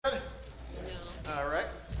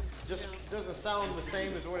just doesn't sound the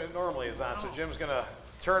same as when it normally is on, so Jim's going to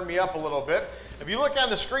turn me up a little bit. If you look on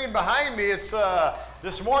the screen behind me, it's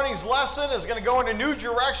this morning's lesson is going to go in a new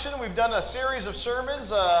direction. We've done a series of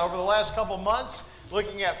sermons over the last couple months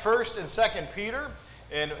looking at 1st and 2nd Peter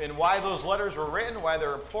and why those letters were written, why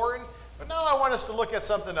they're important. But now I want us to look at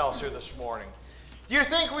something else here this morning. Do you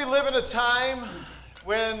think we live in a time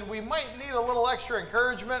when we might need a little extra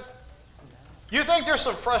encouragement? Do you think there's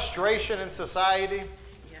some frustration in society?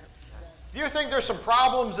 Yes. Do you think there's some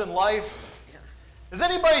problems in life? Yeah. Is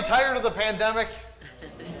anybody tired of the pandemic?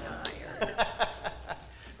 Tired.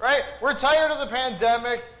 Right? We're tired of the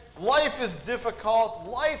pandemic. Life is difficult.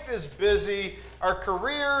 Life is busy. Our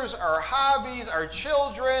careers, our hobbies, our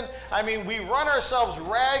children. I mean, we run ourselves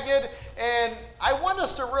ragged. And I want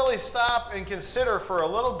us to really stop and consider for a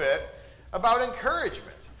little bit about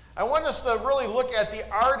encouragement. I want us to really look at the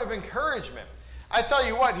art of encouragement. I tell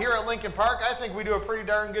you what, here at Lincoln Park, I think we do a pretty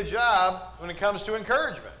darn good job when it comes to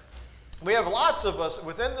encouragement. We have lots of us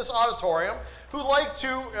within this auditorium who like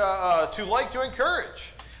to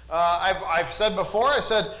encourage. I've said before, I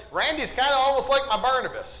said, Randy's kind of almost like my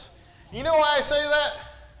Barnabas. You know why I say that?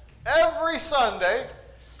 Every Sunday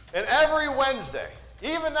and every Wednesday,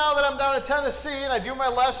 even now that I'm down in Tennessee and I do my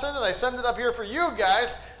lesson and I send it up here for you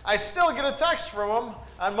guys, I still get a text from him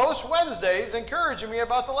on most Wednesdays encouraging me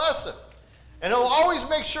about the lesson. And he'll always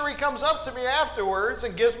make sure he comes up to me afterwards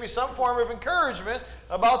and gives me some form of encouragement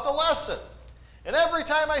about the lesson. And every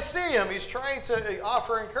time I see him, he's trying to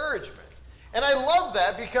offer encouragement. And I love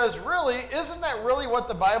that because really, isn't that really what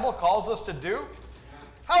the Bible calls us to do?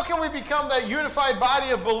 How can we become that unified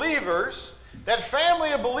body of believers, that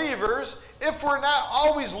family of believers, if we're not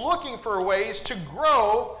always looking for ways to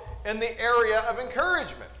grow in the area of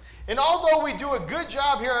encouragement? And although we do a good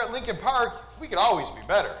job here at Lincoln Park, we could always be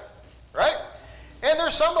better, right? And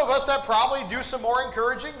there's some of us that probably do some more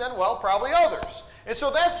encouraging than, well, probably others. And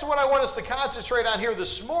so that's what I want us to concentrate on here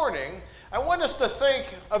this morning. I want us to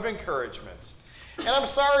think of encouragements. And I'm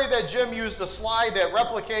sorry that Jim used a slide that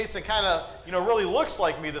replicates and kind of, really looks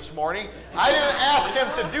like me this morning. I didn't ask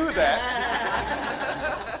him to do that.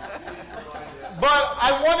 But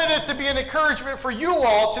I wanted it to be an encouragement for you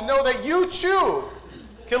all to know that you too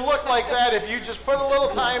can look like that if you just put a little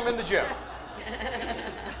time in the gym.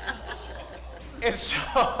 And so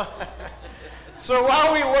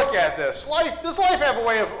while we look at this, does life have a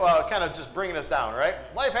way of kind of just bringing us down, right?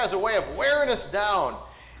 Life has a way of wearing us down.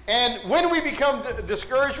 And when we become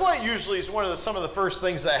discouraged, what usually is some of the first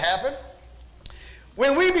things that happen?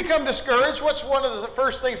 When we become discouraged, what's one of the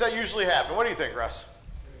first things that usually happen? What do you think, Russ?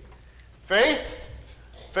 Faith?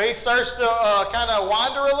 Faith starts to kind of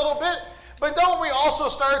wander a little bit. But don't we also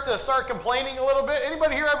start complaining a little bit?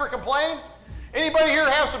 Anybody here ever complain? Anybody here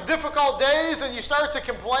have some difficult days and you start to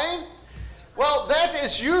complain? Well, that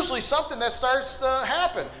is usually something that starts to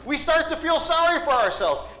happen. We start to feel sorry for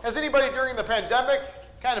ourselves. Has anybody during the pandemic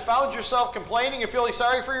kind of found yourself complaining and feeling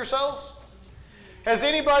sorry for yourselves? Has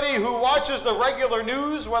anybody who watches the regular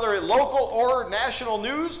news, whether it's local or national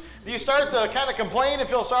news, do you start to kind of complain and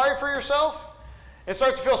feel sorry for yourself? And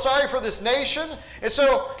start to feel sorry for this nation? And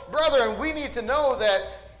so, brethren, we need to know that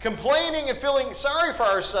complaining and feeling sorry for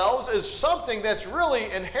ourselves is something that's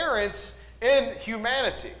really inherent in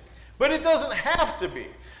humanity. But it doesn't have to be,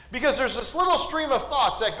 because there's this little stream of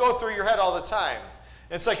thoughts that go through your head all the time.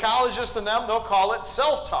 And psychologists and them, they'll call it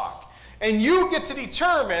self-talk. And you get to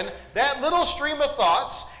determine that little stream of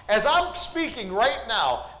thoughts. As I'm speaking right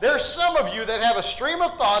now, there's some of you that have a stream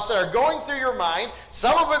of thoughts that are going through your mind.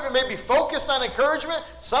 Some of it may be focused on encouragement.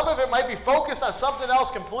 Some of it might be focused on something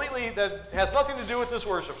else completely that has nothing to do with this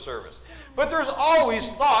worship service. But there's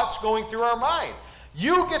always thoughts going through our mind.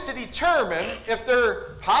 You get to determine if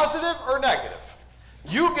they're positive or negative.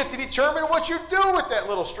 You get to determine what you do with that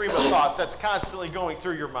little stream of thoughts that's constantly going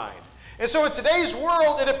through your mind. And so in today's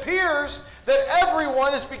world, it appears that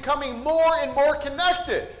everyone is becoming more and more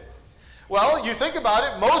connected. Well, you think about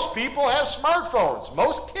it, most people have smartphones.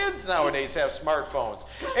 Most kids nowadays have smartphones.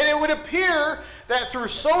 And it would appear that through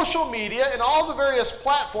social media and all the various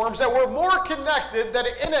platforms that we're more connected than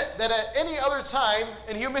at any other time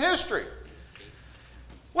in human history.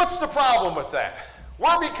 What's the problem with that?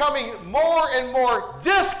 We're becoming more and more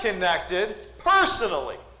disconnected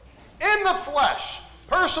personally, in the flesh,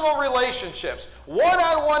 personal relationships,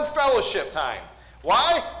 one-on-one fellowship time.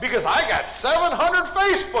 Why? Because I got 700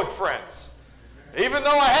 Facebook friends. Even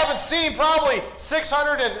though I haven't seen probably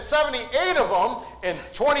 678 of them in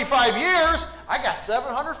 25 years, I got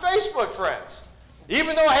 700 Facebook friends.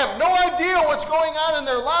 Even though I have no idea what's going on in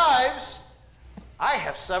their lives, I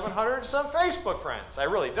have 700 and some Facebook friends. I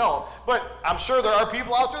really don't, but I'm sure there are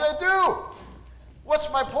people out there that do.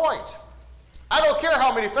 What's my point? I don't care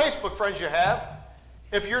how many Facebook friends you have.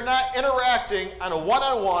 If you're not interacting on a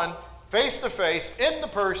one-on-one, face-to-face, in the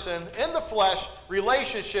person, in the flesh,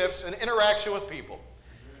 relationships and interaction with people.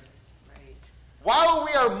 Right. While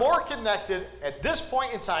we are more connected at this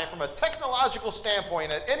point in time from a technological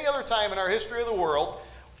standpoint at any other time in our history of the world,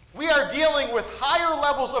 we are dealing with higher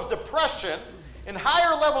levels of depression and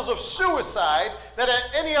higher levels of suicide than at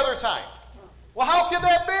any other time. Well, how could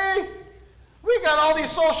that be? We got all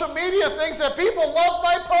these social media things that people love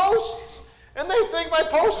my posts. And they think my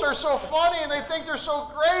posts are so funny and they think they're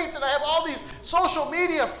so great. And I have all these social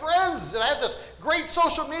media friends and I have this great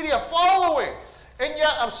social media following. And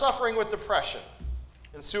yet I'm suffering with depression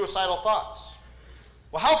and suicidal thoughts.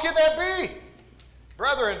 Well, how can that be?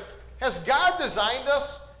 Brethren, has God designed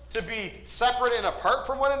us to be separate and apart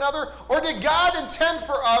from one another? Or did God intend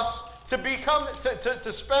for us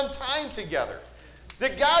to spend time together?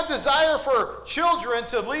 Did God desire for children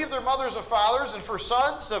to leave their mothers and fathers and for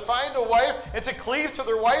sons to find a wife and to cleave to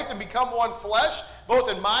their wife and become one flesh, both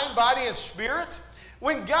in mind, body, and spirit?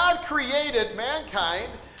 When God created mankind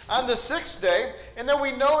on the sixth day, and then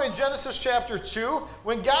we know in Genesis chapter 2,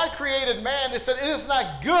 when God created man, it said, it is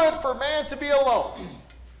not good for man to be alone.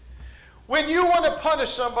 When you want to punish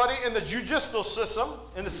somebody in the judicial system,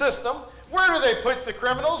 where do they put the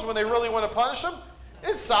criminals when they really want to punish them?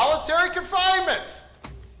 In solitary confinement.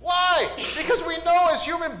 Why? Because we know as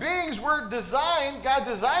human beings God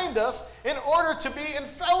designed us in order to be in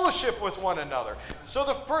fellowship with one another. So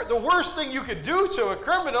the worst thing you could do to a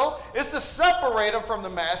criminal is to separate him from the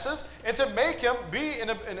masses and to make him be in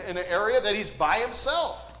an area that he's by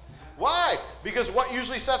himself. Why? Because what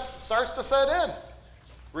usually starts to set in?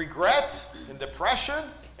 Regret and depression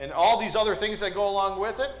and all these other things that go along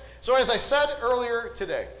with it. So as I said earlier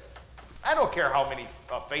today, I don't care how many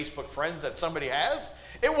Facebook friends that somebody has.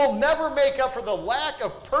 It will never make up for the lack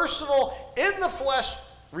of personal, in-the-flesh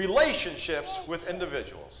relationships with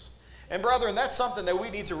individuals. And brethren, that's something that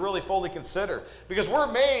we need to really fully consider because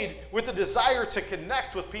we're made with the desire to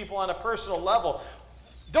connect with people on a personal level.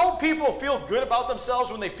 Don't people feel good about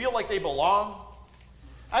themselves when they feel like they belong?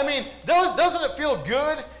 I mean, doesn't it feel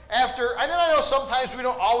good after, I know sometimes we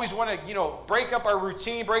don't always want to, break up our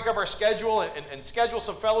routine, break up our schedule and schedule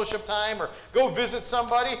some fellowship time or go visit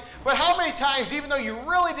somebody. But how many times, even though you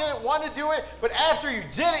really didn't want to do it, but after you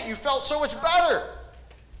did it, you felt so much better?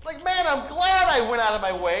 Like, man, I'm glad I went out of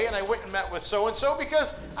my way and I went and met with so-and-so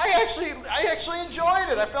because I actually enjoyed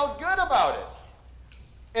it. I felt good about it.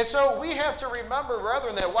 And so we have to remember,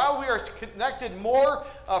 brethren, that while we are connected more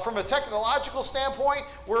from a technological standpoint,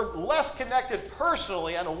 we're less connected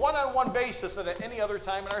personally on a one-on-one basis than at any other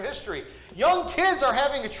time in our history. Young kids are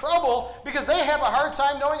having trouble because they have a hard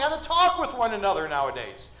time knowing how to talk with one another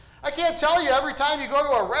nowadays. I can't tell you, every time you go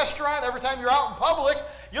to a restaurant, every time you're out in public,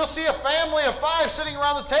 you'll see a family of 5 sitting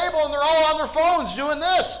around the table and they're all on their phones doing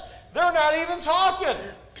this. They're not even talking.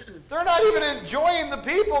 They're not even enjoying the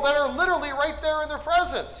people that are literally right there in their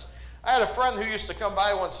presence. I had a friend who used to come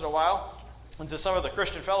by once in a while into some of the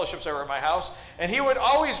Christian fellowships that were at my house, and he would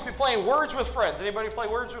always be playing Words with Friends. Anybody play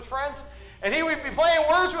Words with Friends? And he would be playing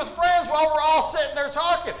Words with Friends while we're all sitting there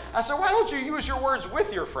talking. I said, why don't you use your words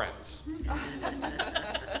with your friends?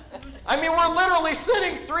 I mean, we're literally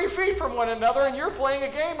sitting 3 feet from one another, and you're playing a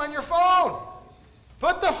game on your phone.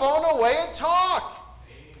 Put the phone away and talk.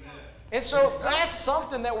 And so that's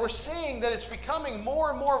something that we're seeing that is becoming more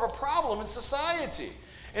and more of a problem in society.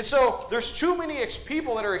 And so there's too many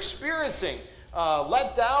people that are experiencing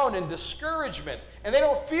let down and discouragement, and they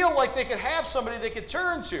don't feel like they can have somebody they can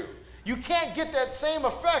turn to. You can't get that same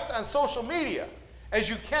effect on social media as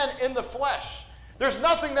you can in the flesh. There's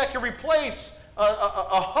nothing that can replace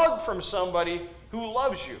a hug from somebody who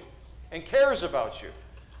loves you and cares about you.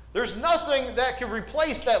 There's nothing that can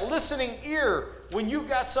replace that listening ear when you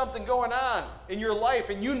got something going on in your life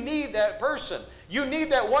and you need that person. You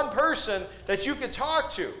need that one person that you can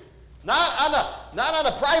talk to. Not on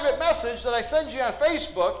a private message that I send you on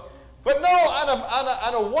Facebook, but no,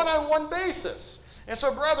 on a one-on-one basis. And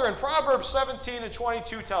so, brethren, Proverbs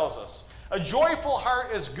 17:22 tells us, a joyful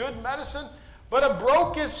heart is good medicine, but a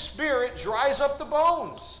broken spirit dries up the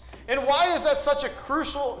bones. And why is that such a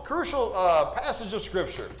crucial passage of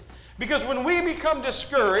Scripture? Because when we become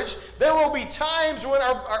discouraged, there will be times when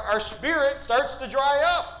our spirit starts to dry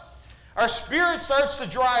up. Our spirit starts to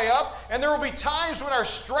dry up, and there will be times when our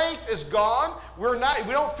strength is gone. We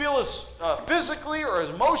don't feel as physically or as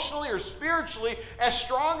emotionally or spiritually as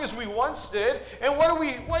strong as we once did. And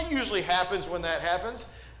what usually happens when that happens?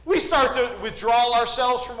 We start to withdraw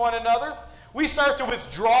ourselves from one another. We start to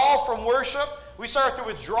withdraw from worship. We start to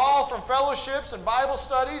withdraw from fellowships and Bible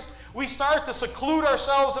studies. We start to seclude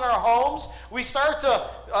ourselves in our homes. We start to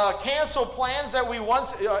cancel plans that we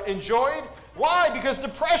once enjoyed. Why? Because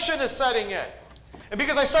depression is setting in. And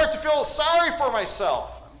because I start to feel sorry for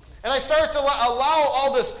myself. And I start to allow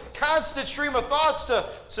all this constant stream of thoughts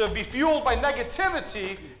to be fueled by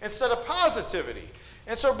negativity instead of positivity.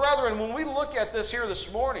 And so, brethren, when we look at this here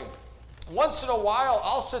this morning, once in a while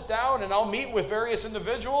I'll sit down and I'll meet with various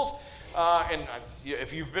individuals. And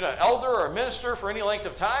if you've been an elder or a minister for any length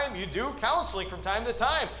of time, you do counseling from time to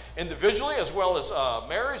time, individually as well as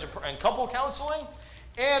marriage and couple counseling.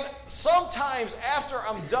 And sometimes after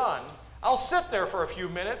I'm done, I'll sit there for a few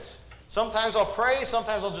minutes. Sometimes I'll pray,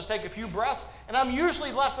 sometimes I'll just take a few breaths, and I'm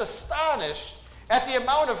usually left astonished at the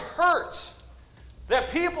amount of hurt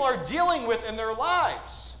that people are dealing with in their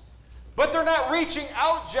lives. But they're not reaching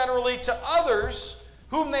out generally to others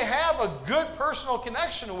whom they have a good personal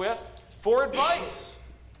connection with for advice.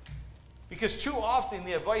 Because too often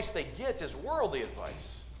the advice they get is worldly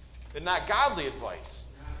advice and not godly advice.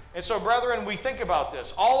 And so, brethren, we think about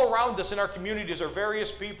this. All around us in our communities are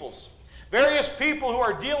various peoples. Various people who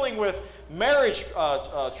are dealing with marriage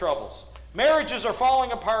troubles. Marriages are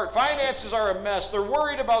falling apart. Finances are a mess. They're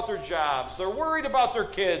worried about their jobs. They're worried about their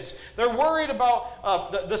kids. They're worried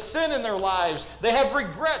about the sin in their lives. They have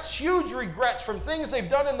regrets, huge regrets from things they've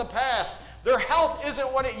done in the past. Their health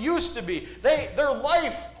isn't what it used to be. Their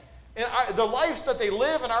life, the lives that they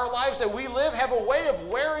live and our lives that we live have a way of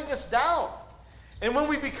wearing us down. And when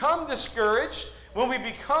we become discouraged, when we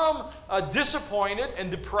become disappointed and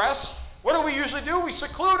depressed, what do we usually do? We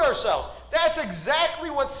seclude ourselves. That's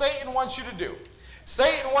exactly what Satan wants you to do.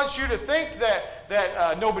 Satan wants you to think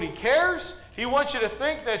that nobody cares. He wants you to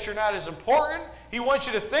think that you're not as important. He wants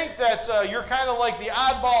you to think that you're kind of like the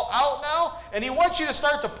oddball out now. And he wants you to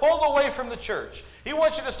start to pull away from the church. He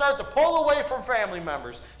wants you to start to pull away from family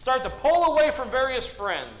members. Start to pull away from various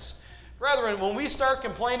friends. Brethren, when we start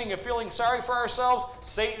complaining and feeling sorry for ourselves,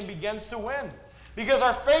 Satan begins to win. Because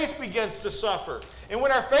our faith begins to suffer. And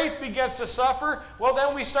when our faith begins to suffer, well,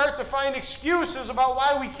 then we start to find excuses about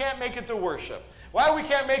why we can't make it to worship, why we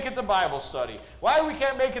can't make it to Bible study, why we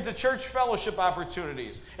can't make it to church fellowship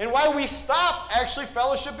opportunities, and why we stop actually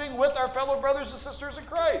fellowshipping with our fellow brothers and sisters in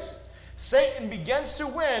Christ. Satan begins to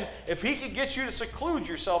win if he can get you to seclude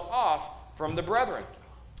yourself off from the brethren.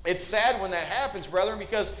 It's sad when that happens, brethren,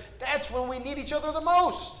 because that's when we need each other the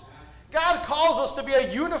most. God calls us to be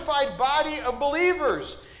a unified body of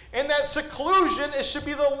believers, and that seclusion should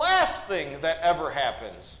be the last thing that ever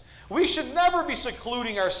happens. We should never be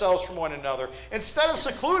secluding ourselves from one another. Instead of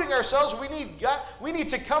secluding ourselves, we need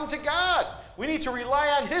to come to God. We need to rely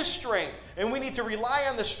on His strength, and we need to rely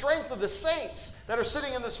on the strength of the saints that are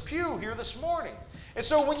sitting in this pew here this morning. And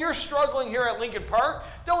so when you're struggling here at Lincoln Park,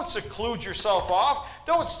 don't seclude yourself off.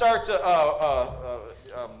 Don't start to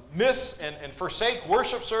miss and forsake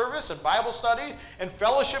worship service and Bible study and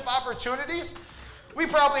fellowship opportunities. We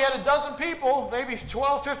probably had a dozen people, maybe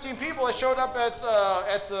 12, 15 people that showed up at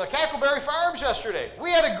the Cackleberry Farms yesterday.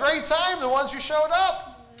 We had a great time, the ones who showed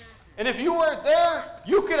up. And if you weren't there,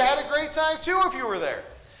 you could have had a great time too if you were there.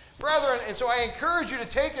 Brethren, and so I encourage you to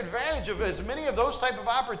take advantage of as many of those type of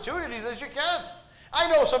opportunities as you can. I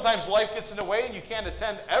know sometimes life gets in the way and you can't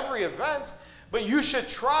attend every event, but you should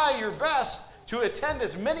try your best to attend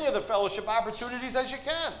as many of the fellowship opportunities as you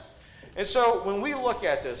can. And so when we look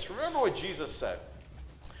at this, remember what Jesus said.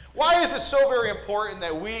 Why is it so very important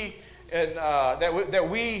that we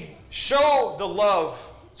show the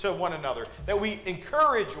love to one another, that we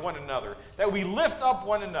encourage one another, that we lift up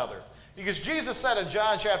one another? Because Jesus said in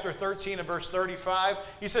John chapter 13 and verse 35,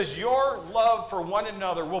 He says, your love for one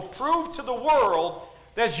another will prove to the world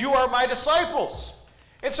that you are my disciples.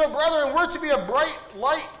 And so, brethren, we're to be a bright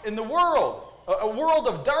light in the world, a world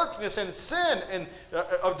of darkness and sin and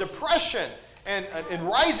of depression and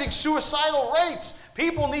rising suicidal rates.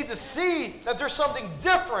 People need to see that there's something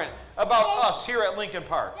different about us here at Lincoln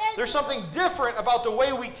Park. There's something different about the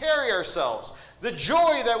way we carry ourselves. The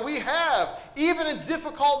joy that we have, even in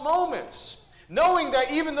difficult moments. Knowing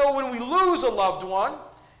that even though when we lose a loved one,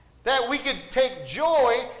 that we could take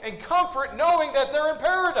joy and comfort knowing that they're in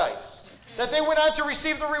paradise. That they went on to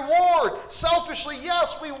receive the reward. Selfishly,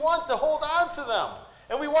 yes, we want to hold on to them.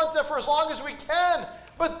 And we want them for as long as we can.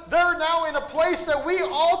 But they're now in a place that we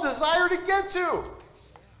all desire to get to.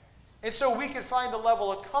 And so we can find a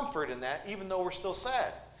level of comfort in that, even though we're still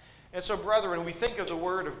sad. And so, brethren, we think of the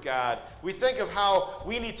Word of God. We think of how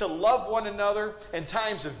we need to love one another in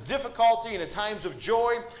times of difficulty and in times of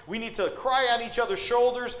joy. We need to cry on each other's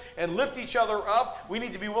shoulders and lift each other up. We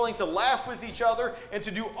need to be willing to laugh with each other and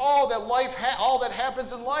to do all that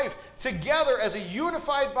happens in life together as a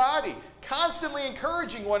unified body, constantly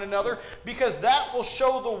encouraging one another, because that will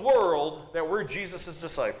show the world that we're Jesus'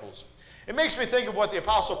 disciples. It makes me think of what the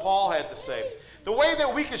Apostle Paul had to say. The way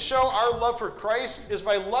that we can show our love for Christ is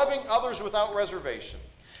by loving others without reservation.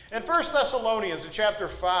 In 1 Thessalonians in chapter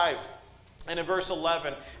 5 and in verse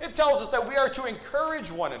 11, it tells us that we are to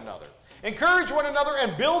encourage one another. Encourage one another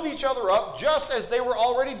and build each other up just as they were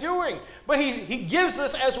already doing. But he gives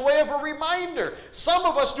this as a way of a reminder. Some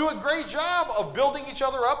of us do a great job of building each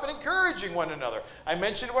other up and encouraging one another. I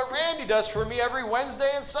mentioned what Randy does for me every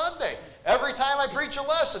Wednesday and Sunday. Every time I preach a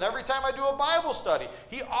lesson, every time I do a Bible study,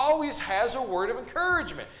 he always has a word of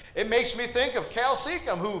encouragement. It makes me think of Cal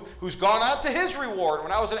Seacom, who's gone on to his reward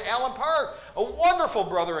when I was at Allen Park, a wonderful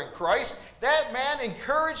brother in Christ. That man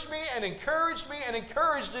encouraged me and encouraged me and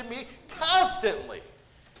encouraged me constantly.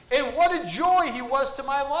 And what a joy he was to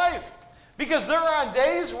my life. Because there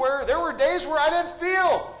were days where I didn't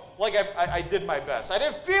feel like I did my best. I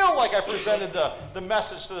didn't feel like I presented the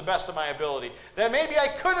message to the best of my ability. That maybe I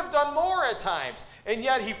could have done more at times. And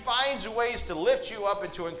yet he finds ways to lift you up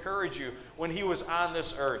and to encourage you when he was on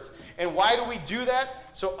this earth. And why do we do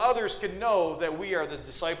that? So others can know that we are the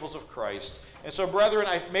disciples of Christ. And so, brethren,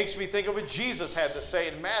 it makes me think of what Jesus had to say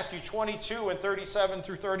in Matthew 22 and 37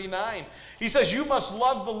 through 39. He says, "You must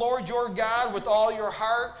love the Lord your God with all your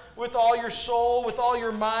heart, with all your soul, with all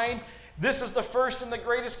your mind. This is the first and the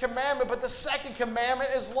greatest commandment, but the second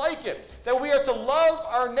commandment is like it, that we are to love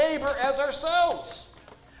our neighbor as ourselves."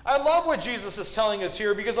 I love what Jesus is telling us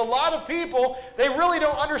here, because a lot of people, they really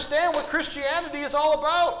don't understand what Christianity is all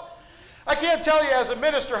about. I can't tell you as a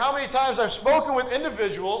minister how many times I've spoken with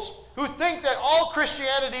individuals who think that all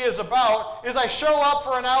Christianity is about is I show up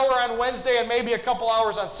for an hour on Wednesday and maybe a couple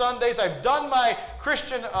hours on Sundays. I've done my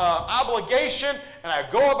Christian obligation and I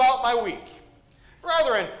go about my week.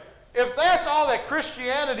 Brethren, if that's all that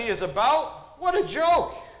Christianity is about, what a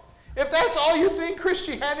joke. If that's all you think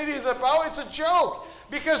Christianity is about, it's a joke.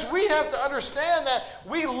 Because we have to understand that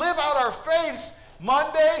we live out our faiths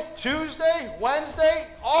Monday, Tuesday, Wednesday,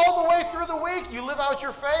 all the way through the week. You live out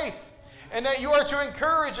your faith. And that you are to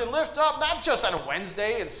encourage and lift up, not just on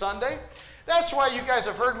Wednesday and Sunday. That's why you guys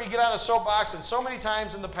have heard me get on a soapbox and so many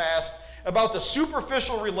times in the past about the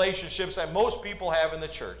superficial relationships that most people have in the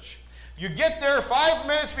church. You get there 5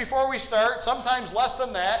 minutes before we start, sometimes less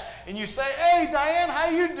than that, and you say, "Hey, Diane, how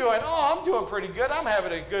you doing?" "Oh, I'm doing pretty good. I'm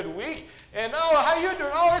having a good week." And, "Oh, how you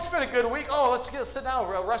doing?" "Oh, it's been a good week." "Oh, let's sit down.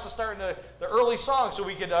 Russ is starting the early song so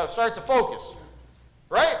we can start to focus."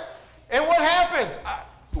 Right? And what happens?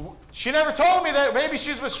 She never told me that maybe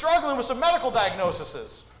she's been struggling with some medical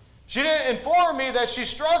diagnoses. She didn't inform me that she's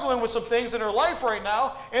struggling with some things in her life right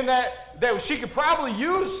now, and that she could probably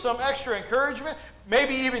use some extra encouragement,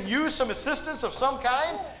 maybe even use some assistance of some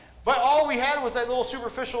kind. But all we had was that little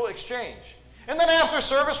superficial exchange. And then after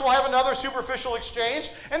service, we'll have another superficial exchange,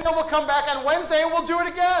 and then we'll come back on Wednesday and we'll do it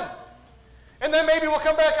again. And then maybe we'll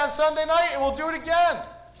come back on Sunday night and we'll do it again.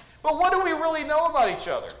 But what do we really know about each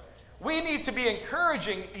other? We need to be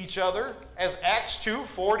encouraging each other, as Acts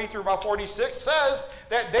 2:40 through about 46 says,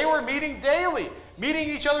 that they were meeting daily, meeting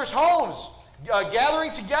each other's homes, gathering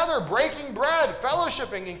together, breaking bread,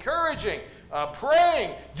 fellowshipping, encouraging,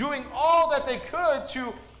 praying, doing all that they could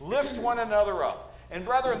to lift one another up. And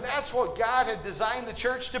brethren, that's what God had designed the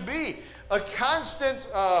church to be, a constant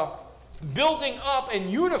building up and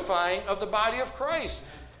unifying of the body of Christ.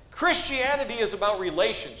 Christianity is about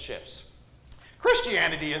relationships.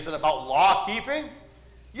 Christianity isn't about law keeping.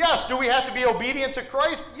 Yes, do we have to be obedient to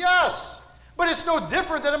Christ? Yes. But it's no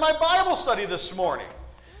different than in my Bible study this morning.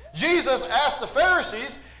 Jesus asked the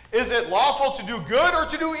Pharisees, "Is it lawful to do good or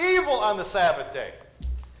to do evil on the Sabbath day?"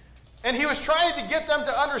 And he was trying to get them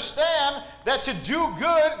to understand that to do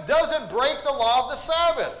good doesn't break the law of the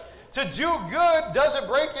Sabbath. To do good doesn't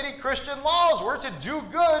break any Christian laws. We're to do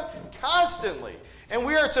good constantly. And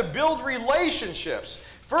we are to build relationships.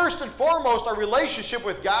 First and foremost, our relationship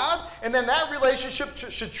with God, and then that relationship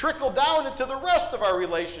should trickle down into the rest of our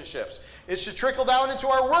relationships. It should trickle down into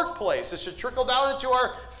our workplace. It should trickle down into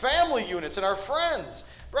our family units and our friends.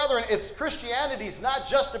 Brethren, Christianity is not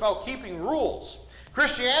just about keeping rules.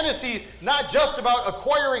 Christianity is not just about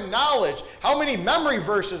acquiring knowledge, how many memory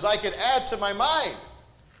verses I could add to my mind.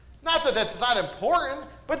 Not that that's not important,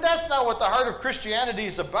 but that's not what the heart of Christianity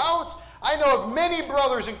is about. I know of many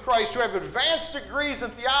brothers in Christ who have advanced degrees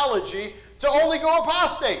in theology to only go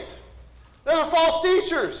apostate. They're false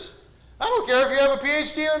teachers. I don't care if you have a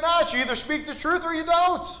PhD or not. You either speak the truth or you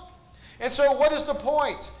don't. And so what is the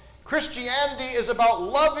point? Christianity is about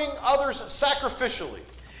loving others sacrificially.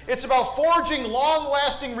 It's about forging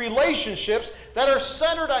long-lasting relationships that are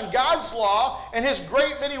centered on God's law and His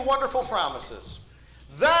great many wonderful promises.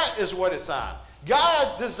 That is what it's on.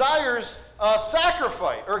 God desires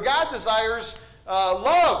sacrifice, or God desires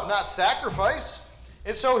love, not sacrifice.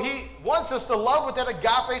 And so He wants us to love with that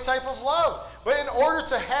agape type of love. But in order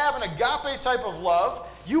to have an agape type of love,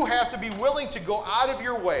 you have to be willing to go out of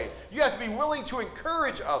your way. You have to be willing to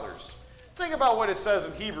encourage others. Think about what it says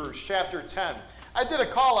in Hebrews chapter 10. I did a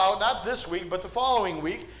call out, not this week, but the following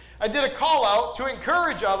week. I did a call out to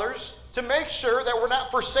encourage others to make sure that we're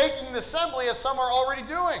not forsaking the assembly as some are already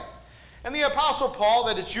doing. And the Apostle Paul,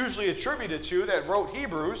 that it's usually attributed to, that wrote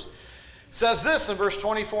Hebrews, says this in verse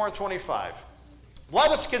 24 and 25.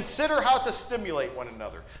 Let us consider how to stimulate one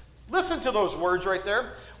another. Listen to those words right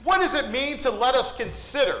there. What does it mean to let us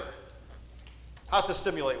consider how to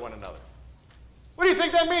stimulate one another? What do you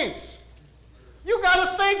think that means? You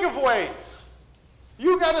got to think of ways.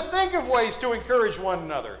 You got to think of ways to encourage one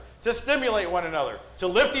another, to stimulate one another, to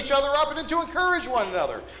lift each other up and to encourage one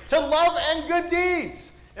another, to love and good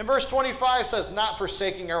deeds. And verse 25 says, not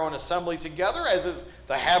forsaking our own assembly together, as is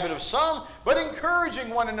the habit of some, but encouraging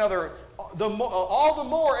one another all the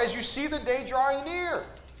more as you see the day drawing near.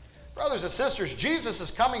 Brothers and sisters, Jesus is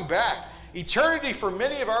coming back. Eternity for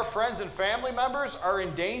many of our friends and family members are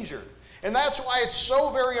in danger. And that's why it's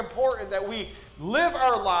so very important that we live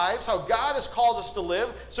our lives how God has called us to live,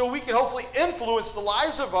 so we can hopefully influence the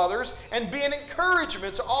lives of others and be an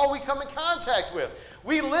encouragement to all we come in contact with.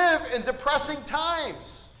 We live in depressing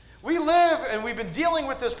times. We live, and we've been dealing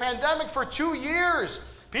with this pandemic for 2 years.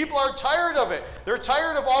 People are tired of it. They're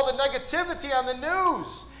tired of all the negativity on the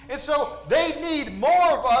news. And so they need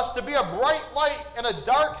more of us to be a bright light in a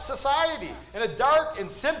dark society, in a dark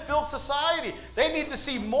and sin-filled society. They need to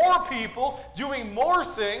see more people doing more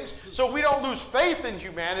things so we don't lose faith in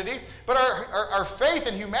humanity, but our faith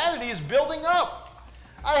in humanity is building up.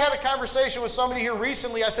 I had a conversation with somebody here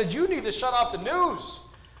recently. I said, you need to shut off the news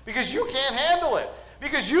because you can't handle it,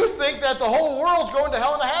 because you think that the whole world's going to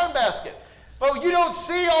hell in a handbasket. But you don't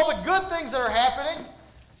see all the good things that are happening.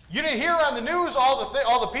 You didn't hear on the news all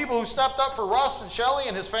the people who stepped up for Russ and Shelley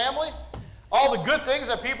and his family, all the good things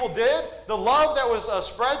that people did, the love that was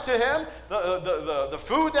spread to him, the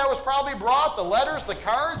food that was probably brought, the letters, the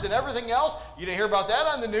cards, and everything else. You didn't hear about that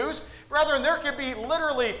on the news. Brethren, there could be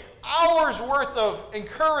literally hours worth of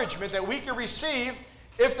encouragement that we could receive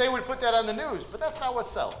if they would put that on the news. But that's not what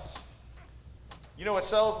sells. You know what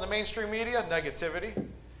sells in the mainstream media? Negativity.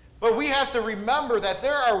 But we have to remember that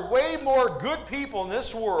there are way more good people in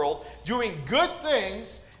this world doing good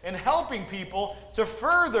things and helping people to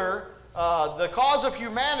further the cause of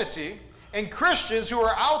humanity, and Christians who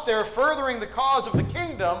are out there furthering the cause of the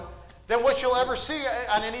kingdom than what you'll ever see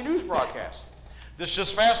on any news broadcast. This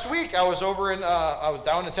just past week, I was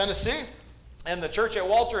down in Tennessee, and the church at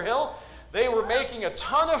Walter Hill, they were making a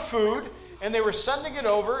ton of food, and they were sending it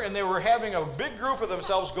over, and they were having a big group of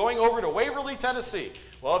themselves going over to Waverly, Tennessee.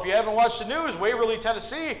 Well, if you haven't watched the news, Waverly,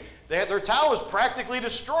 Tennessee, their town was practically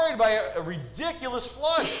destroyed by a ridiculous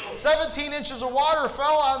flood. 17 inches of water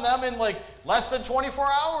fell on them in like less than 24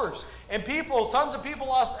 hours. And tons of people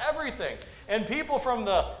lost everything. And people from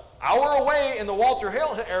the hour away in the Walter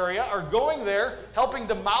Hill area are going there, helping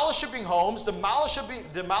demolishing homes,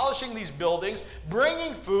 demolishing these buildings,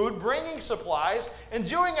 bringing food, bringing supplies, and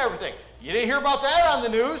doing everything. You didn't hear about that on the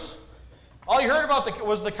news. All you heard about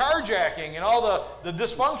was the carjacking and all the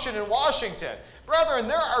dysfunction in Washington. Brethren,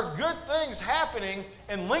 there are good things happening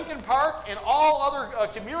in Lincoln Park and all other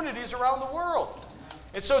communities around the world.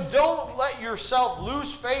 And so don't let yourself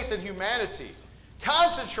lose faith in humanity.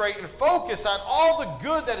 Concentrate and focus on all the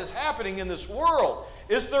good that is happening in this world.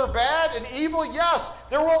 Is there bad and evil? Yes,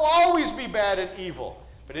 there will always be bad and evil.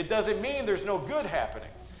 But it doesn't mean there's no good happening.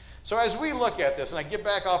 So as we look at this, and I get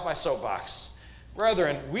back off my soapbox,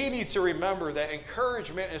 brethren, we need to remember that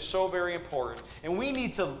encouragement is so very important. And we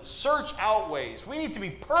need to search out ways. We need to be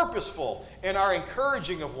purposeful in our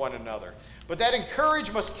encouraging of one another. But that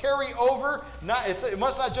encouragement must carry over. It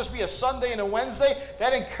must not just be a Sunday and a Wednesday.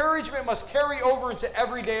 That encouragement must carry over into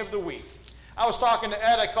every day of the week. I was talking to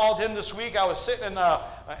Ed. I called him this week. I was sitting in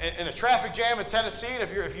a traffic jam in Tennessee. And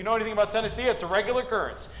if you know anything about Tennessee, it's a regular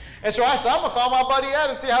occurrence. And so I said, I'm going to call my buddy Ed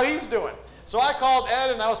and see how he's doing. So I called Ed,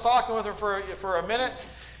 and I was talking with him for a minute.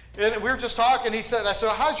 And we were just talking. I said,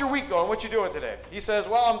 how's your week going? What you doing today? He says,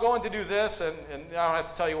 well, I'm going to do this, and I don't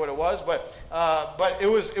have to tell you what it was, but it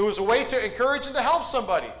was a way to encourage and to help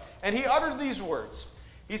somebody. And he uttered these words.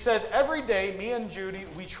 He said, every day, me and Judy,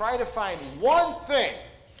 we try to find one thing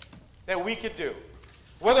that we could do.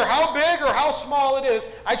 Whether how big or how small it is,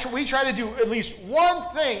 we try to do at least one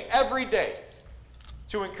thing every day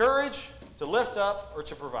to encourage, to lift up, or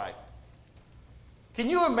to provide. Can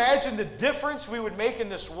you imagine the difference we would make in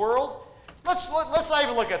this world? Let's not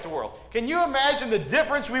even look at the world. Can you imagine the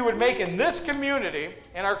difference we would make in this community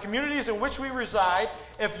and our communities in which we reside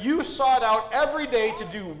if you sought out every day to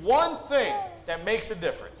do one thing that makes a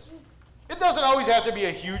difference? It doesn't always have to be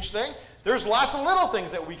a huge thing. There's lots of little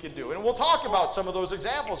things that we can do, and we'll talk about some of those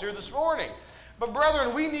examples here this morning. But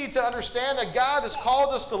brethren, we need to understand that God has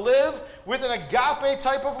called us to live with an agape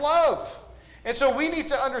type of love. And so we need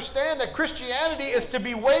to understand that Christianity is to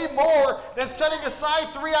be way more than setting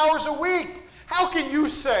aside 3 hours a week. How can you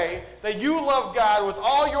say that you love God with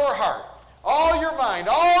all your heart, all your mind,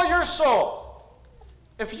 all your soul,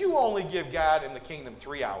 if you only give God in the kingdom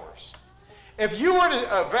 3 hours? If you were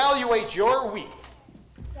to evaluate your week,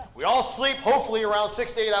 we all sleep hopefully around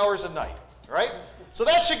 6 to 8 hours a night, right? So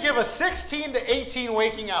that should give us 16 to 18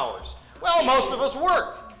 waking hours. Well, most of us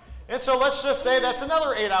work. And so let's just say that's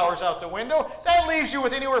another 8 hours out the window. That leaves you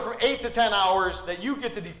with anywhere from 8 to 10 hours that you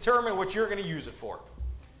get to determine what you're going to use it for.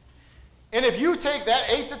 And if you take that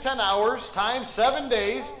 8 to 10 hours times 7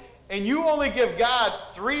 days, and you only give God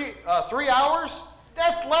 3 hours,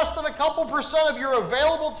 that's less than a couple % of your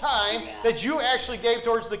available time that you actually gave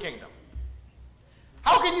towards the kingdom.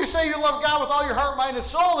 How can you say you love God with all your heart, mind, and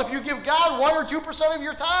soul if you give God 1 or 2% of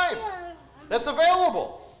your time that's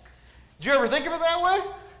available? Do you ever think of it that way?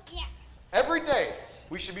 Yeah. Every day,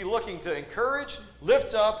 we should be looking to encourage,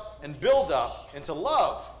 lift up, and build up, and to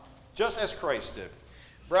love, just as Christ did.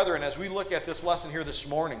 Brethren, as we look at this lesson here this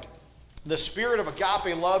morning, the spirit of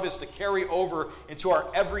agape love is to carry over into our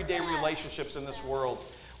everyday relationships in this world.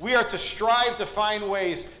 We are to strive to find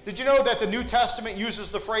ways. Did you know that the New Testament uses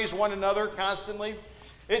the phrase one another constantly?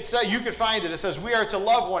 You could find it. It says we are to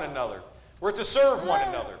love one another. We're to serve one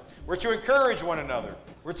another. We're to encourage one another.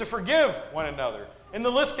 We're to forgive one another. And the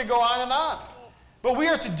list could go on and on. But we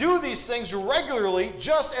are to do these things regularly,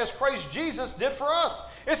 just as Christ Jesus did for us.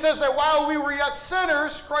 It says that while we were yet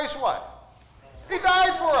sinners, Christ what? He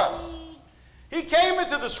died for us. He came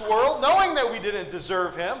into this world knowing that we didn't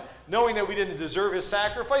deserve him, knowing that we didn't deserve his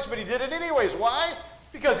sacrifice, but he did it anyways. Why?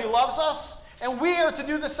 Because he loves us. And we are to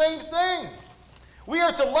do the same thing. We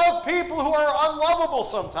are to love people who are unlovable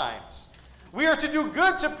sometimes. We are to do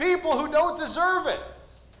good to people who don't deserve it.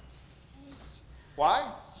 Why?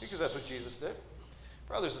 Because that's what Jesus did.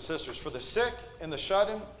 Brothers and sisters, for the sick and the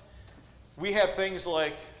shut-in, we have things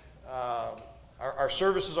like our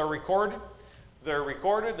services are recorded. They're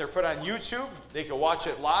recorded. They're put on YouTube. They can watch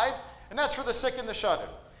it live. And that's for the sick and the shut-in.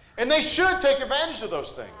 And they should take advantage of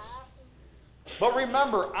those things. But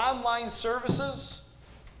remember, online services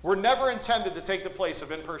were never intended to take the place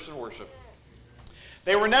of in-person worship.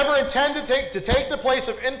 They were never intended to take the place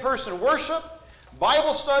of in-person worship,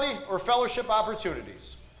 Bible study, or fellowship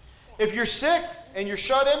opportunities. If you're sick and you're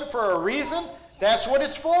shut in for a reason, that's what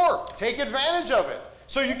it's for. Take advantage of it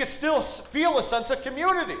so you can still feel a sense of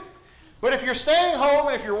community. But if you're staying home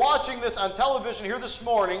and if you're watching this on television here this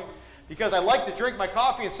morning, because I like to drink my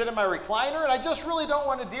coffee and sit in my recliner, and I just really don't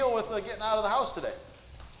want to deal with getting out of the house today,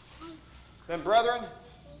 then brethren,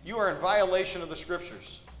 you are in violation of the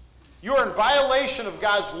Scriptures. You are in violation of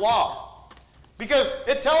God's law. Because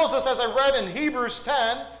it tells us, as I read in Hebrews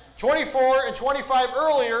 10, 24 and 25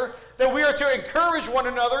 earlier, that we are to encourage one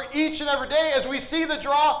another each and every day as we see the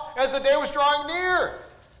day was drawing near.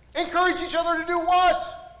 Encourage each other to do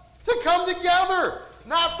what? To come together,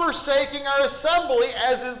 not forsaking our assembly,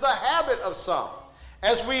 as is the habit of some.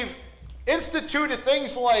 As we've instituted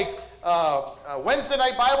things like Wednesday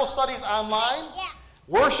night Bible studies online,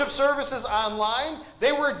 worship services online,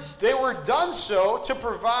 they were done so to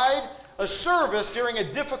provide a service during a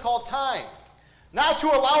difficult time. Not to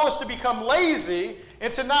allow us to become lazy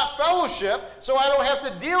and to not fellowship so I don't have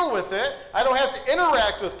to deal with it. I don't have to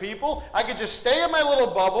interact with people. I could just stay in my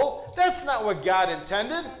little bubble. That's not what God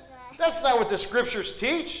intended. That's not what the Scriptures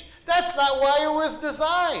teach. That's not why it was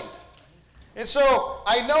designed. And so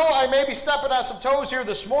I know I may be stepping on some toes here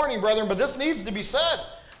this morning, brethren, but this needs to be said.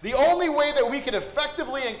 The only way that we can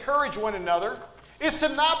effectively encourage one another is to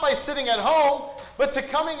not by sitting at home, but to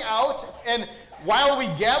coming out and while we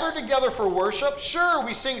gather together for worship, sure,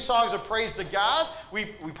 we sing songs of praise to God. We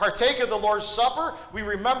partake of the Lord's Supper. We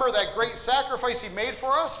remember that great sacrifice He made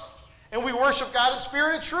for us. And we worship God in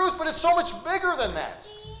spirit and truth, but it's so much bigger than that.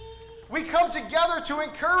 We come together to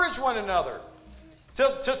encourage one another,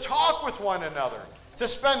 to talk with one another, to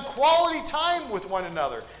spend quality time with one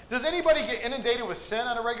another. Does anybody get inundated with sin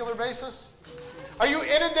on a regular basis? Are you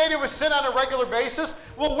inundated with sin on a regular basis?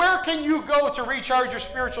 Well, where can you go to recharge your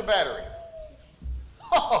spiritual battery?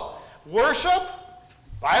 Oh, worship,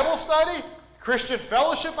 Bible study, Christian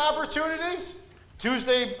fellowship opportunities,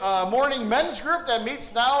 Tuesday morning men's group that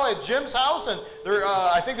meets now at Jim's house, and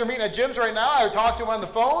I think they're meeting at Jim's right now. I talked to him on the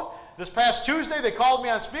phone. This past Tuesday, they called me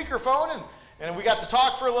on speakerphone, and we got to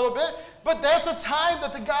talk for a little bit. But that's a time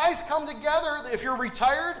that the guys come together. If you're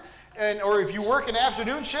retired, or if you work an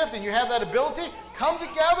afternoon shift and you have that ability, come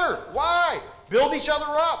together. Why? Build each other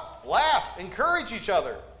up, laugh, encourage each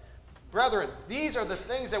other. Brethren, these are the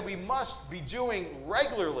things that we must be doing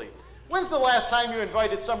regularly. When's the last time you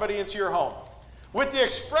invited somebody into your home with the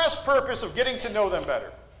express purpose of getting to know them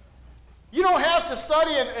better? You don't have to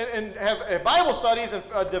study and have Bible studies and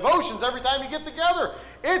devotions every time you get together.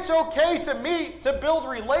 It's okay to meet, to build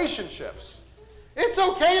relationships. It's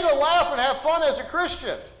okay to laugh and have fun as a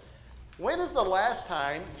Christian. When is the last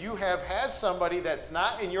time you have had somebody that's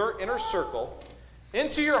not in your inner circle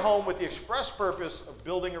into your home with the express purpose of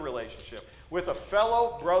building a relationship with a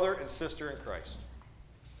fellow brother and sister in Christ?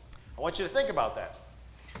 I want you to think about that,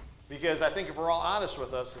 because I think if we're all honest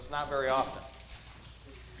with us, it's not very often.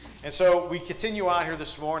 And so we continue on here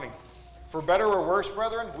this morning. For better or worse,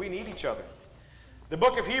 brethren, we need each other. The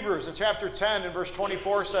book of Hebrews in chapter 10 and verse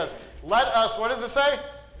 24 says, let us, what does it say?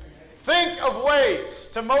 Think of ways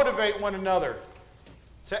to motivate one another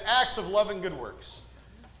to acts of love and good works.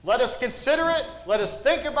 Let us consider it. Let us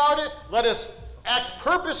think about it. Let us act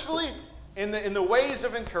purposefully in the ways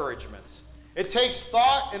of encouragement. It takes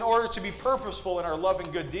thought in order to be purposeful in our love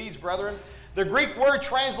and good deeds, brethren. The Greek word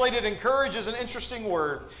translated encourage is an interesting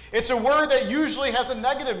word. It's a word that usually has a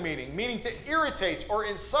negative meaning, meaning to irritate or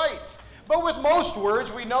incite. But with most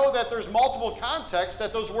words, we know that there's multiple contexts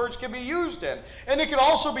that those words can be used in. And it can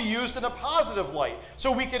also be used in a positive light.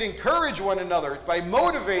 So we can encourage one another by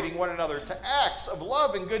motivating one another to acts of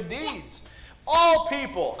love and good deeds. All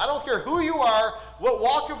people, I don't care who you are, what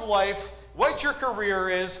walk of life, what your career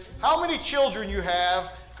is, how many children you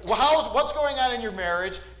have, what's going on in your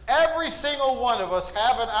marriage, every single one of us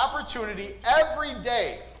have an opportunity every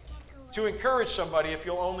day to encourage somebody if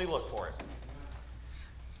you'll only look for it.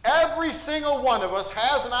 Every single one of us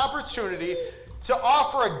has an opportunity to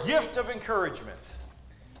offer a gift of encouragement.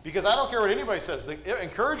 Because I don't care what anybody says, the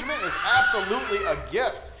encouragement is absolutely a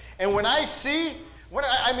gift. And when I see,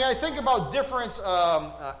 I think about different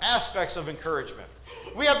aspects of encouragement.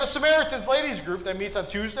 We have the Samaritans ladies group that meets on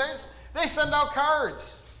Tuesdays. They send out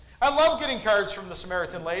cards. I love getting cards from the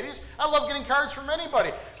Samaritan ladies. I love getting cards from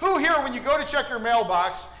anybody. Who here, when you go to check your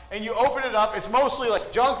mailbox and you open it up, it's mostly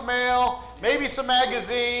like junk mail, maybe some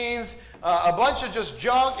magazines, a bunch of just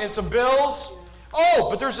junk and some bills? Oh,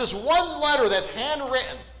 but there's this one letter that's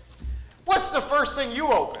handwritten. What's the first thing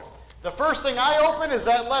you open? The first thing I open is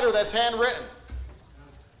that letter that's handwritten.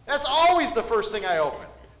 That's always the first thing I open.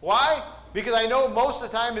 Why? Because I know most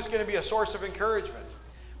of the time it's going to be a source of encouragement.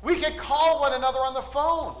 We could call one another on the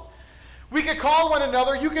phone. We could call one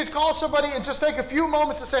another. You could call somebody and just take a few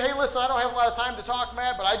moments to say, hey, listen, I don't have a lot of time to talk,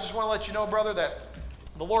 Matt, but I just want to let you know, brother, that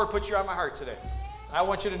the Lord put you on my heart today. I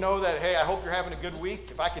want you to know that, hey, I hope you're having a good week.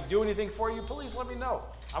 If I can do anything for you, please let me know.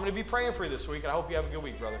 I'm going to be praying for you this week, and I hope you have a good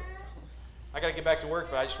week, brother. I got to get back to work,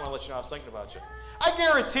 but I just want to let you know I was thinking about you. I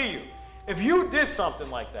guarantee you, if you did something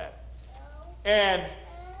like that, and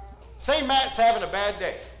say Matt's having a bad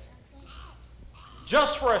day,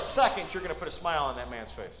 just for a second, you're going to put a smile on that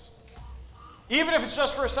man's face. Even if it's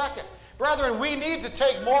just for a second. Brethren, we need to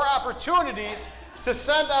take more opportunities to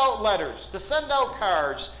send out letters, to send out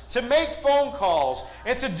cards, to make phone calls,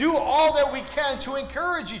 and to do all that we can to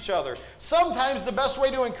encourage each other. Sometimes the best way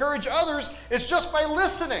to encourage others is just by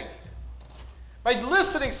listening. By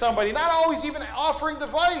listening to somebody, not always even offering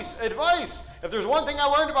advice. If there's one thing I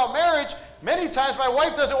learned about marriage, many times my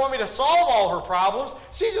wife doesn't want me to solve all her problems.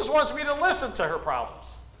 She just wants me to listen to her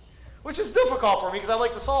problems, which is difficult for me because I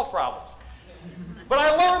like to solve problems. But I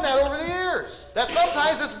learned that over the years, that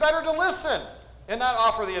sometimes it's better to listen and not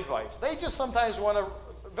offer the advice. They just sometimes want to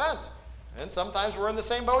vent, and sometimes we're in the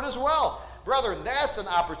same boat as well. Brethren, that's an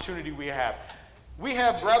opportunity we have. We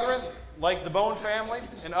have brethren like the Bone family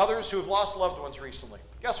and others who have lost loved ones recently.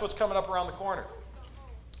 Guess what's coming up around the corner?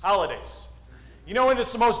 Holidays. You know when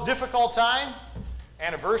it's the most difficult time?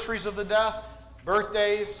 Anniversaries of the death,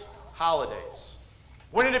 birthdays, holidays.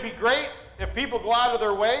 Wouldn't it be great if people go out of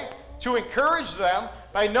their way to encourage them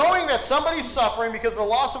by knowing that somebody's suffering because of the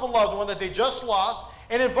loss of a loved one that they just lost,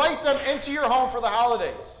 and invite them into your home for the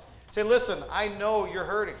holidays? Say, listen, I know you're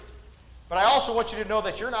hurting, but I also want you to know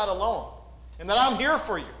that you're not alone, and that I'm here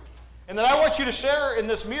for you, and that I want you to share in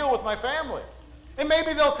this meal with my family. And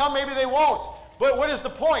maybe they'll come, maybe they won't. But what is the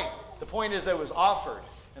point? The point is that it was offered,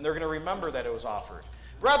 and they're going to remember that it was offered.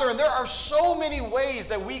 Brethren, there are so many ways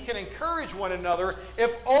that we can encourage one another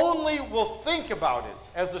if only we'll think about it,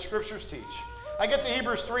 as the Scriptures teach. I get to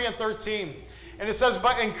Hebrews 3 and 13, and it says,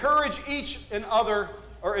 but encourage each other,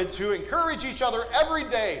 or to encourage each other every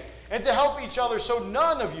day, and to help each other, so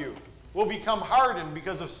none of you will become hardened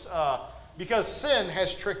because sin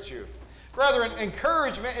has tricked you. Brethren,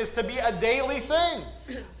 encouragement is to be a daily thing.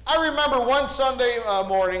 I remember one Sunday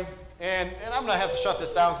morning, and I'm going to have to shut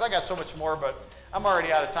this down because I got so much more, but I'm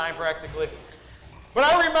already out of time practically. But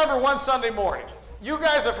I remember one Sunday morning. You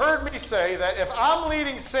guys have heard me say that if I'm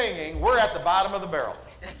leading singing, we're at the bottom of the barrel.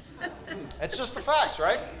 It's just the facts,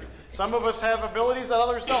 right? Some of us have abilities that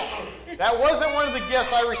others don't. That wasn't one of the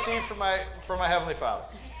gifts I received from my Heavenly Father.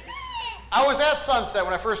 I was at Sunset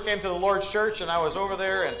when I first came to the Lord's Church, and I was over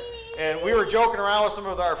there, and we were joking around with some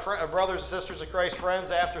of our brothers and sisters in Christ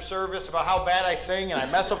friends after service about how bad I sing, and I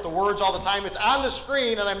mess up the words all the time. It's on the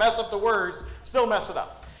screen, and I mess up the words, still mess it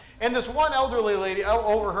up. And this one elderly lady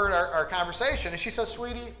overheard our conversation, and she says,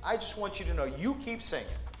 sweetie, I just want you to know, you keep singing.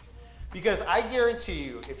 Because I guarantee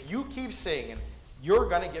you, if you keep singing, you're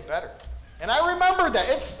going to get better. And I remembered that.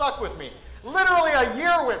 It stuck with me. Literally a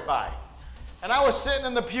year went by. And I was sitting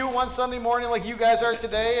in the pew one Sunday morning like you guys are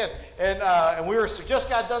today, and we just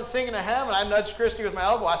got done singing a hymn, and I nudged Christy with my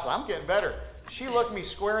elbow. I said, I'm getting better. She looked me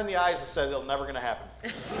square in the eyes and says, it'll never going to happen.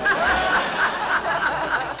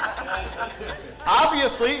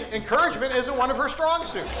 Obviously, encouragement isn't one of her strong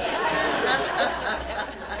suits.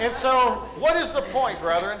 And so, what is the point,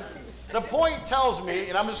 brethren? The point tells me,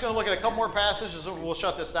 and I'm just going to look at a couple more passages, and we'll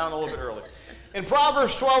shut this down a little bit early. In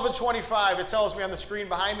Proverbs 12 and 25, it tells me on the screen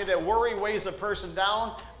behind me that worry weighs a person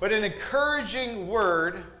down, but an encouraging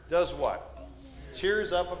word does what?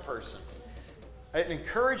 Cheers up a person. An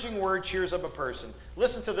encouraging word cheers up a person.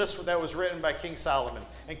 Listen to this that was written by King Solomon.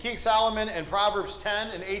 And King Solomon in Proverbs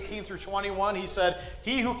 10 and 18 through 21, he said,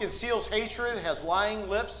 he who conceals hatred has lying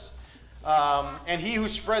lips, and he who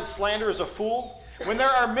spreads slander is a fool. When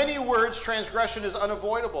there are many words, transgression is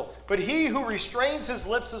unavoidable. But he who restrains his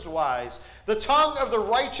lips is wise. The tongue of the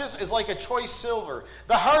righteous is like a choice silver.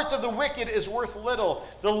 The heart of the wicked is worth little.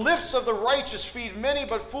 The lips of the righteous feed many,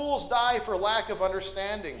 but fools die for lack of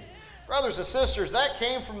understanding. Brothers and sisters, that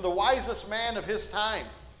came from the wisest man of his time.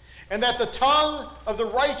 And that the tongue of the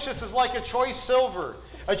righteous is like a choice silver.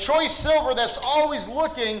 A choice silver that's always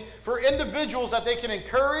looking for individuals that they can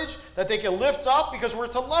encourage, that they can lift up, because we're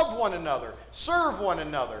to love one another, serve one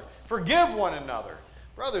another, forgive one another.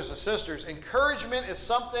 Brothers and sisters, encouragement is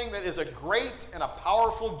something that is a great and a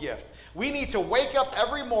powerful gift. We need to wake up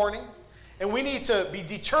every morning, and we need to be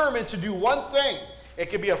determined to do one thing.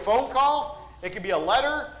 It could be a phone call, it could be a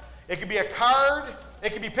letter, it could be a card,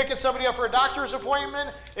 it could be picking somebody up for a doctor's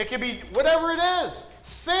appointment, it could be whatever it is.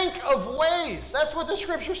 Think of ways. That's what the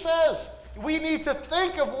Scripture says. We need to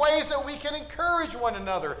think of ways that we can encourage one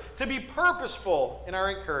another, to be purposeful in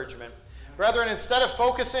our encouragement. Brethren, instead of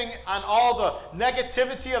focusing on all the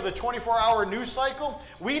negativity of the 24-hour news cycle,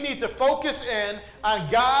 we need to focus in on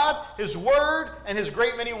God, His Word, and His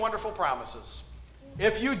great many wonderful promises.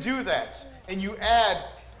 If you do that, and you add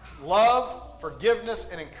love, forgiveness,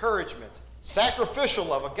 and encouragement, sacrificial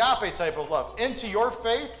love, agape type of love, into your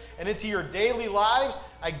faith and into your daily lives,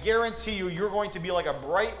 I guarantee you, you're going to be like a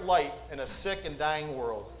bright light in a sick and dying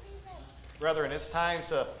world. Brethren, it's time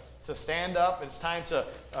to stand up. It's time to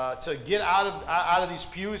get out of these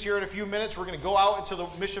pews here in a few minutes. We're going to go out into the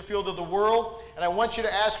mission field of the world, and I want you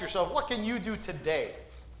to ask yourself, what can you do today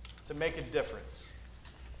to make a difference?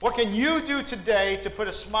 What can you do today to put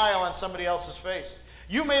a smile on somebody else's face?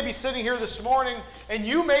 You may be sitting here this morning, and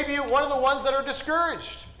you may be one of the ones that are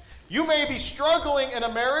discouraged. You may be struggling in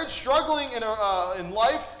a marriage, struggling in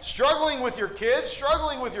life, struggling with your kids,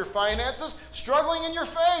 struggling with your finances, struggling in your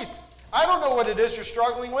faith. I don't know what it is you're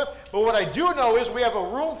struggling with, but what I do know is we have a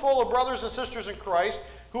room full of brothers and sisters in Christ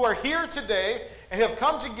who are here today and have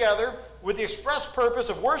come together with the express purpose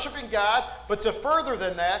of worshiping God, but to further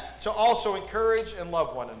than that, to also encourage and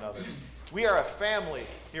love one another. We are a family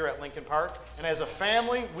here at Lincoln Park, and as a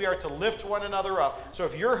family, we are to lift one another up. So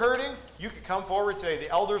if you're hurting, you could come forward today. The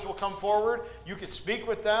elders will come forward. You could speak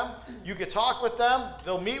with them. You could talk with them.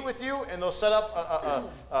 They'll meet with you, and they'll set up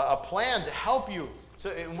a plan to help you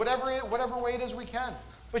in whatever way it is we can.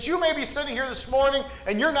 But you may be sitting here this morning,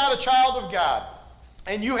 and you're not a child of God,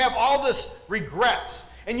 and you have all this regrets,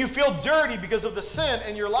 and you feel dirty because of the sin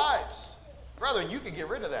in your lives. Brethren, you could get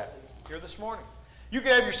rid of that here this morning. You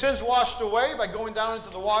can have your sins washed away by going down into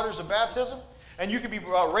the waters of baptism. And you can be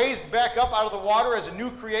raised back up out of the water as a new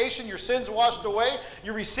creation. Your sins washed away.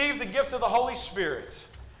 You receive the gift of the Holy Spirit.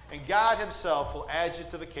 and God himself will add you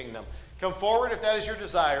to the kingdom. Come forward if that is your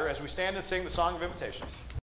desire as we stand and sing the song of invitation.